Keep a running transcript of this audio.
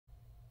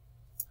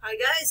Hi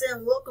guys,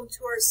 and welcome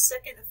to our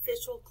second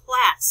official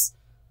class.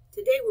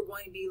 Today we're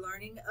going to be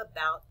learning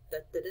about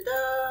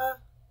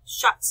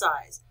shot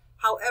size.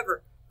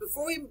 However,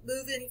 before we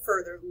move any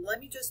further,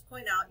 let me just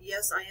point out,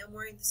 yes, I am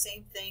wearing the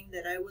same thing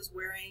that I was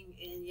wearing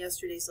in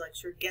yesterday's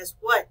lecture. Guess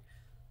what?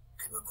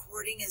 I'm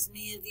recording as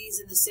many of these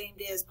in the same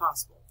day as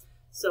possible.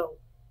 So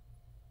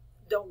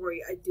don't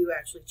worry, I do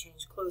actually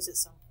change clothes at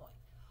some point.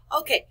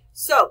 Okay,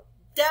 so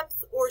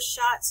depth or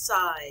shot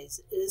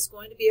size is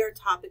going to be our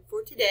topic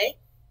for today.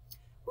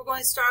 We're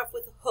going to start off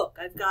with a hook.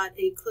 I've got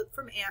a clip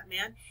from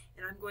Ant-Man,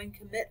 and I'm going to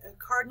commit a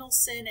cardinal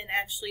sin and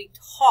actually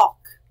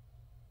talk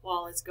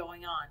while it's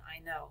going on.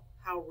 I know,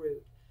 how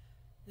rude.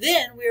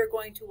 Then we are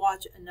going to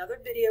watch another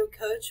video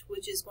coach,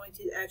 which is going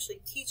to actually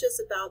teach us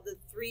about the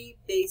three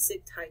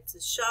basic types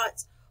of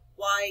shots: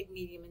 wide,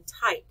 medium, and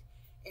tight.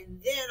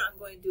 And then I'm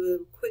going to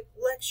do a quick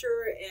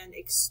lecture and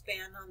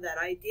expand on that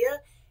idea,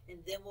 and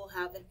then we'll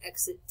have an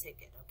exit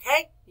ticket.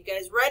 Okay? You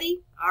guys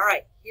ready? All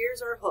right,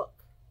 here's our hook.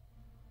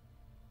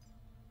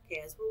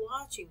 As we're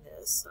watching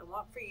this, I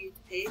want for you to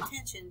pay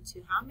attention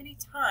to how many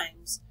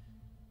times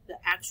the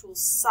actual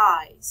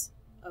size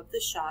of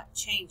the shot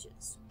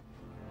changes.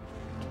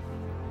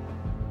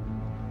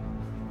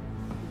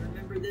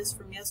 Remember this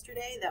from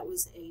yesterday? That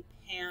was a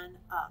pan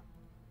up.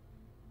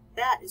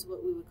 That is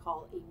what we would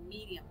call a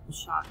medium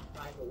shot,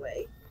 by the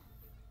way.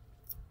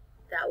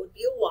 That would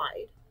be a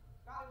wide.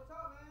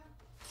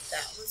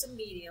 That was a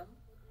medium.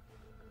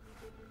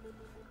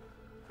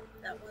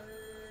 That one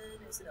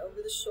is an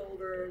over the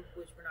shoulder,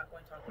 which we're not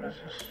going to talk about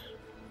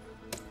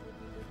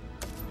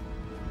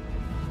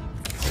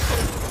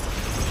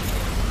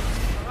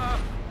now.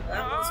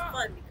 That one's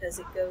fun because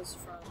it goes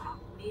from a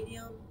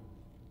medium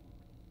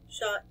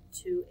shot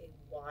to a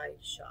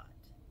wide shot.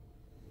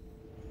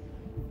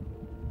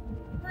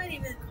 I might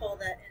even call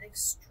that an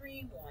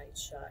extreme wide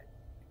shot.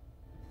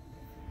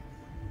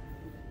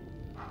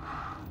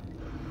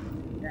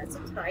 That's a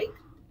tight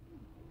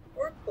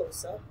or a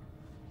close-up,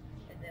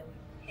 and then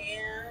we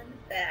pan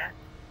back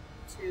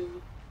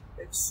to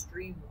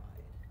extreme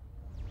wide.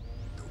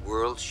 The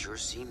world sure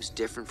seems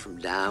different from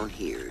down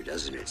here,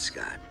 doesn't it,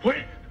 Scott? What?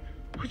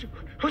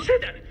 Who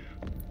said that?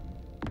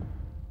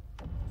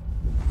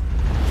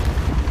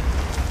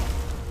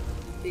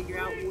 Figure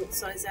out what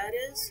size that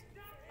is?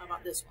 How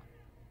about this one?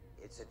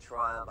 It's a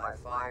trial by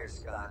fire,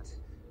 Scott.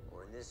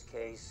 Or in this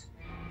case,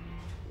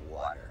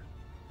 water.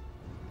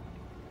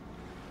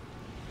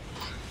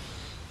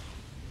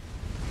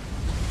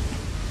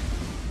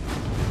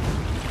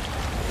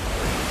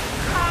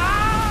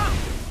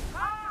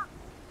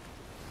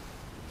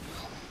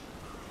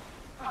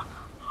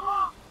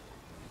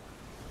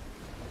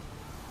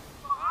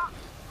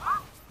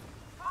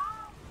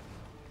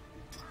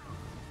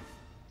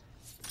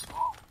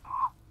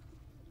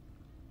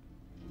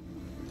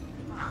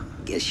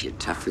 Guess you're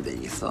tougher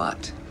than you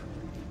thought.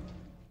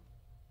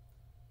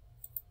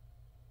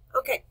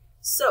 Okay,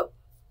 so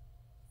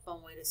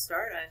fun way to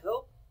start, I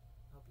hope.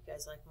 I hope you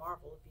guys like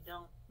Marvel. If you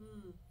don't,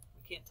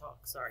 we can't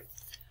talk, sorry.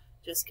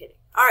 Just kidding.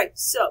 All right,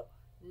 so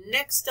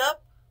next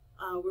up,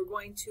 we're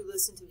going to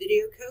listen to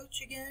Video Coach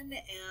again,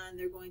 and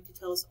they're going to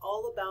tell us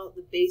all about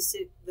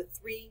the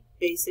three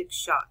basic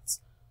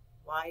shots: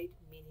 wide,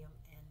 medium,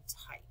 and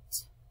tight.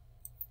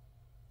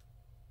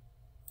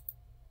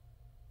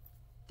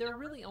 There are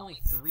really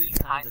only three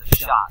kinds of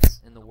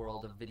shots in the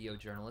world of video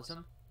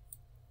journalism.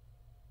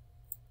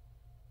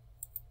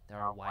 There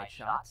are wide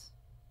shots,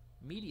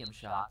 medium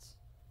shots,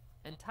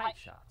 and tight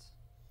shots.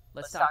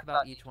 Let's talk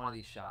about each one of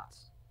these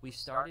shots. We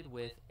started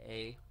with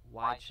a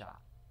wide shot.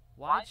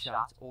 Wide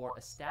shots, or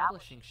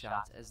establishing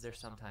shots as they're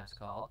sometimes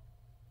called,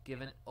 give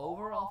an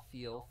overall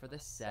feel for the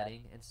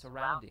setting and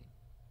surrounding.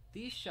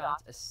 These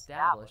shots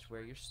establish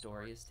where your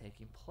story is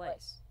taking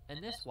place.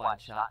 In this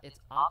wide shot, it's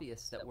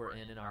obvious that we're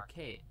in an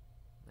arcade.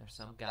 There's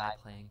some guy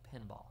playing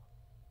pinball.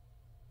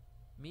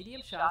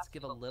 Medium shots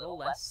give a little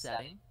less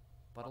setting,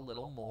 but a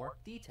little more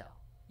detail.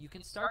 You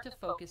can start to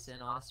focus in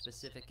on a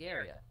specific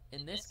area.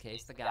 In this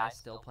case, the guy's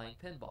still playing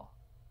pinball.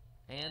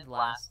 And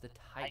last, the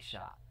tight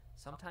shot.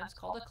 Sometimes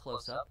called a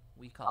close-up,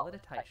 we call it a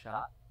tight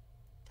shot.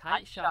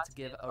 Tight shots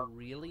give a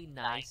really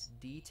nice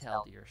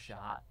detail to your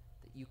shot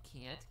that you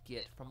can't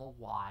get from a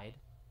wide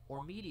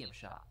or medium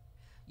shot.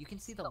 You can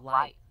see the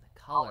light, the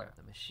color of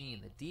the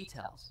machine, the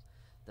details,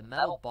 the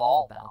metal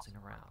ball bouncing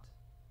around.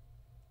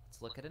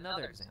 Let's look at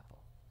another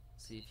example.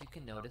 See if you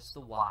can notice the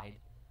wide,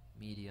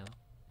 medium,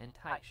 and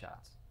tight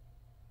shots.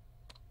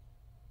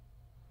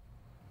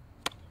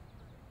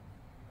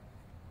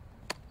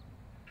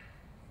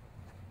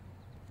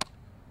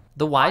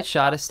 The wide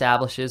shot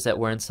establishes that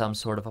we're in some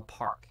sort of a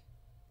park.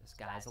 This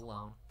guy's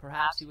alone.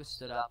 Perhaps he was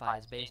stood up by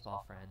his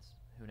baseball friends.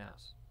 Who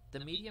knows? The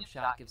medium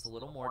shot gives a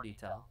little more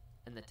detail,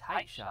 and the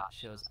tight shot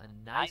shows a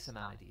nice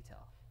amount of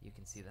detail. You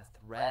can see the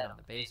thread on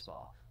the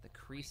baseball, the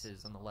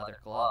creases on the leather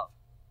glove.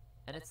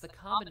 And it's the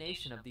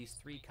combination of these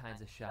three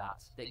kinds of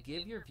shots that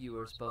give your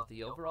viewers both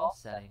the overall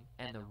setting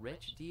and the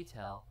rich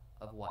detail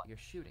of what you're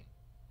shooting.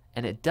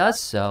 And it does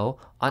so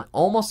on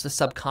almost a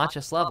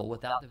subconscious level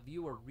without the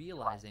viewer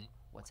realizing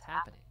what's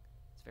happening.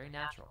 It's very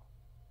natural.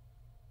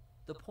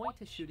 The point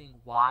to shooting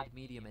wide,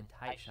 medium, and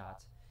tight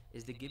shots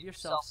is to give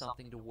yourself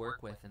something to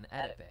work with in the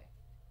edit bay.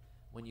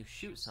 When you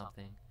shoot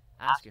something,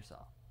 ask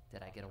yourself,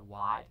 did I get a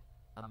wide,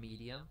 a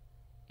medium,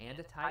 and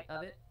a tight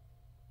of it?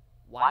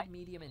 Wide,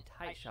 medium, and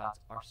tight shots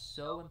are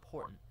so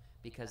important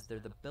because they're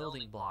the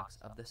building blocks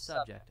of the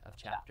subject of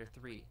Chapter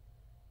 3,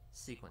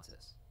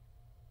 sequences.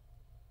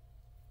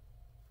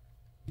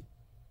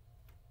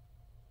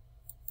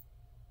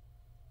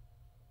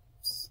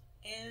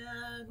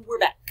 And we're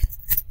back.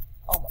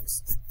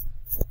 Almost.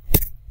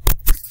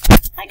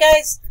 Hi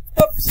guys.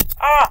 Oops.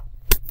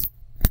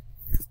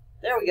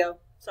 There we go.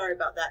 Sorry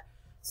about that.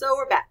 So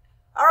we're back.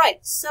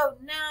 Alright, so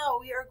now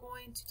we are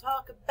going to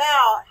talk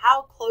about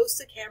how close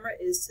the camera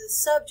is to the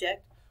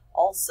subject,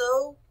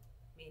 also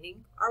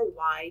meaning our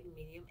wide,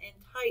 medium, and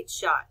tight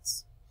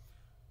shots.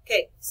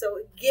 Okay, so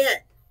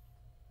again,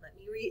 let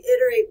me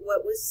reiterate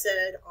what was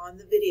said on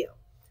the video.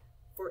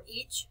 For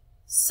each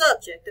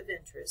subject of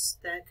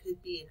interest, that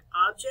could be an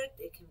object,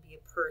 it can be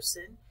a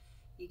person,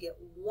 you get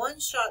one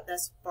shot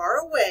that's far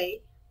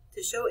away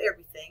to show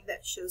everything,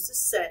 that shows the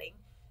setting,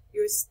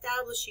 your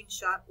establishing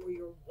shot or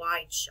your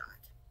wide shot.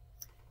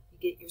 You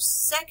get your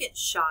second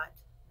shot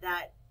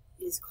that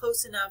is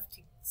close enough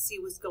to see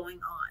what's going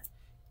on.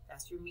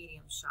 That's your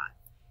medium shot.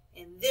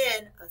 And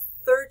then a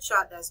third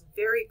shot that's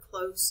very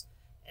close,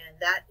 and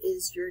that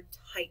is your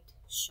tight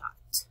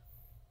shot.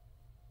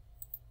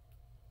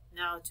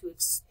 Now to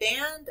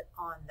expand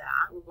on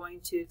that, we're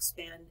going to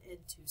expand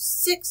into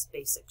 6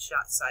 basic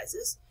shot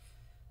sizes.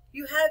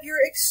 You have your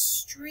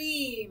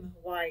extreme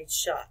wide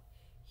shot.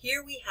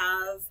 Here we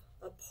have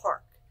a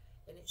park,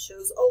 and it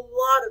shows a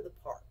lot of the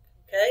park,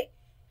 okay?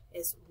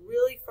 It's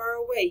really far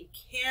away.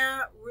 You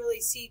can't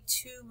really see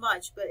too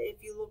much, but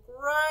if you look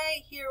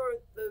right here where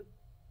the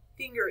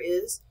finger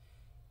is,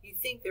 you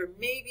think there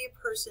may be a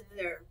person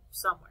there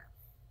somewhere.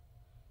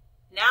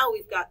 Now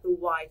we've got the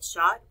wide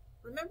shot.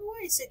 Remember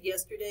what I said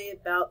yesterday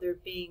about there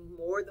being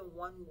more than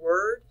one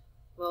word?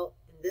 Well,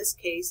 in this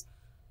case,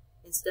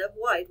 instead of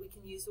wide, we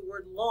can use the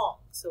word long.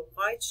 So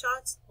wide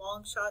shots,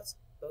 long shots,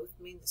 both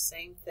mean the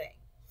same thing.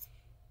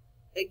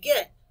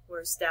 Again,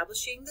 we're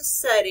establishing the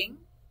setting,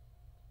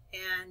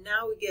 and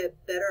now we get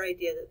a better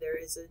idea that there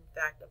is in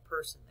fact a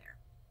person there.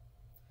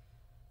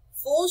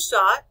 Full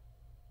shot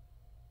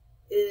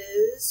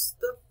is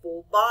the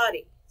full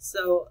body.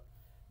 So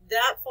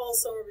that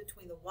falls somewhere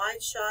between the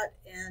wide shot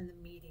and the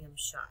medium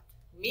shot.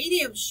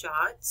 Medium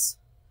shots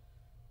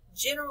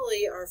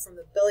generally are from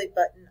the belly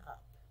button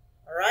up,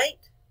 all right?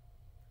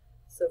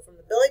 So from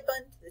the belly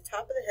button to the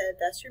top of the head,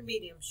 that's your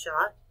medium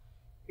shot.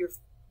 Your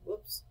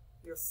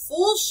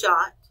full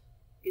shot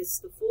is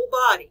the full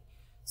body.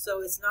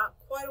 So it's not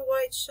quite a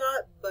wide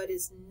shot, but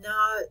it's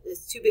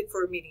too big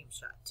for a medium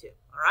shot too,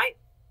 all right?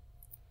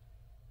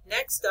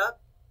 Next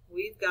up,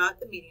 we've got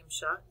the medium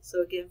shot.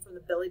 So again, from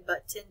the belly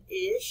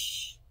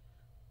button-ish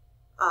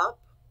up,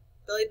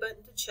 belly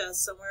button to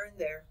chest, somewhere in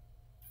there,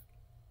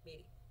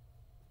 medium.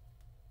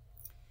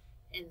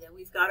 And then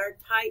we've got our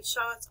tight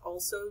shots,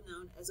 also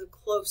known as a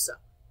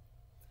close-up.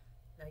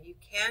 Now you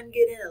can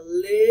get in a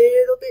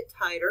little bit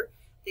tighter.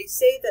 They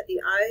say that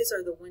the eyes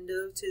are the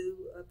window to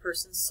a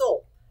person's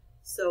soul.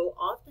 So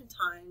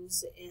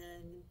oftentimes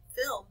in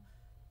film,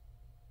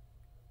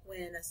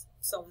 when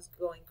someone's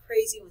going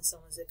crazy, when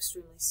someone's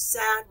extremely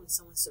sad, when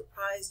someone's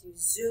surprised, you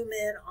zoom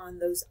in on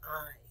those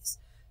eyes.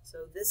 So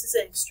this is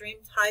an extreme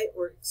tight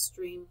or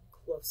extreme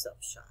close-up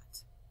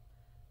shot.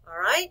 All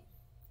right?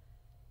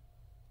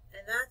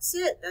 And that's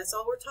it. That's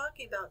all we're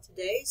talking about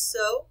today.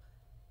 So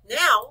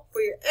now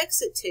for your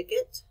exit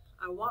ticket,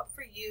 I want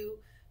for you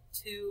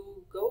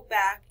to go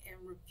back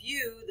and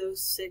review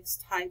those 6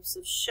 types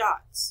of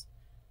shots.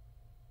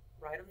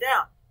 Write them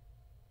down.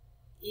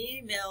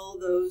 Email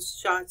those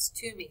shots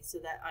to me so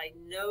that I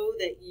know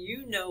that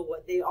you know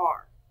what they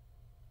are.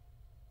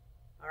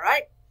 All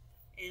right?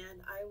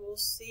 And I will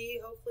see,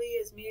 hopefully,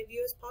 as many of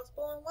you as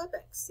possible on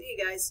WebEx. See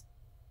you guys.